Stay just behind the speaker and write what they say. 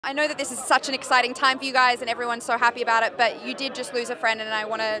I know that this is such an exciting time for you guys and everyone's so happy about it, but you did just lose a friend and I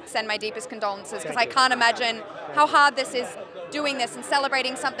want to send my deepest condolences because I can't imagine how hard this is doing this and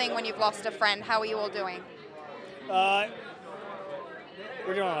celebrating something when you've lost a friend. How are you all doing?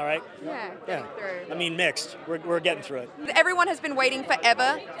 We're doing all right. Yeah. I mean, mixed. We're getting through it. Everyone has been waiting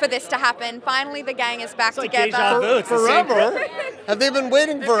forever for this to happen. Finally, the gang is back It's like together. deja vu. It's the same Forever? Have they been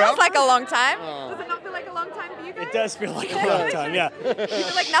waiting It forever? feels like a long time. Does it not feel like a long time for you guys? It does feel like a long time, yeah. You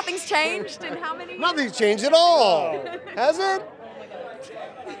feel like nothing's changed in how many years? Nothing's changed at all. Has it?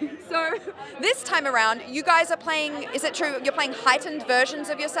 So this time around, you guys are playing, is it true, you're playing heightened versions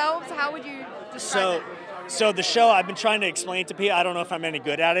of yourselves? How would you describe it? So the show, I've been trying to explain to people. I don't know if I'm any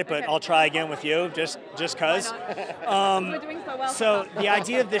good at it, but I'll try again with you, just cause. We're doing so well. So the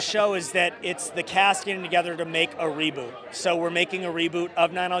idea of this show is that it's the cast getting together to make a reboot. So we're making a reboot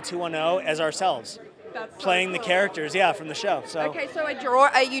of 90210 as ourselves. That's so playing the cool. characters, from the show. So Okay, so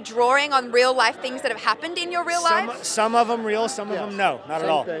are you drawing on real life things that have happened in your real life? some of them real, some of them no, not at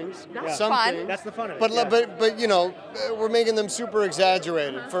all. Things. That's Some fun. things. That's the fun of it. But, yeah. but you know, we're making them super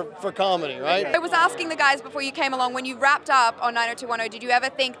exaggerated for comedy, right? I was asking the guys before you came along, when you wrapped up on 90210, did you ever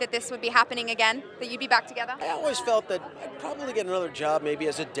think that this would be happening again? That you'd be back together? I always felt that I'd probably get another job, maybe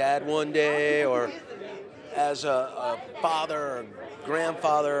as a dad one day, or as a father or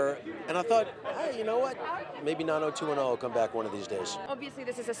grandfather. And I thought, hey, you know what? Maybe 90210 will come back one of these days. Obviously,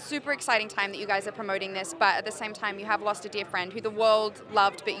 this is a super exciting time that you guys are promoting this, but at the same time, you have lost a dear friend who the world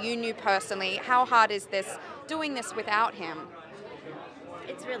loved, but you knew personally. How hard is this, doing this without him?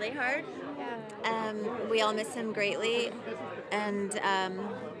 It's really hard. We all miss him greatly, and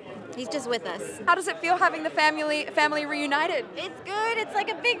he's just with us. How does it feel having the family reunited? It's good. It's like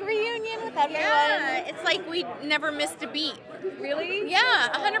a big reunion with everyone. Yeah, it's like we never missed a beat. Really? Yeah,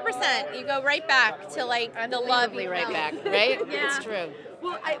 100%. You go right back to like the love you right felt. back, right? Yeah. It's true.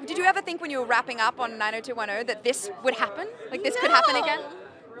 Well, did you ever think when you were wrapping up on 90210 that this would happen? Like this could happen again?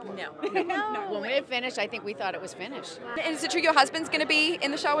 No. When we had finished, I think we thought it was finished. And is it true your husband's going to be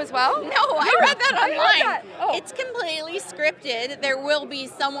in the show as well? No, I read that I read online. that. Oh. It's completely scripted. There will be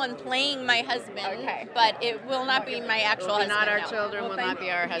someone playing my husband, Okay. but it will not be my actual Will be husband. not our no. children, will not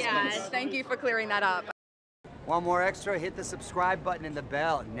be our husbands. Yes, thank you for clearing that up. Want more extra? Hit the subscribe button and the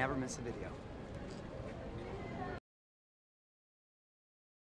bell and never miss a video.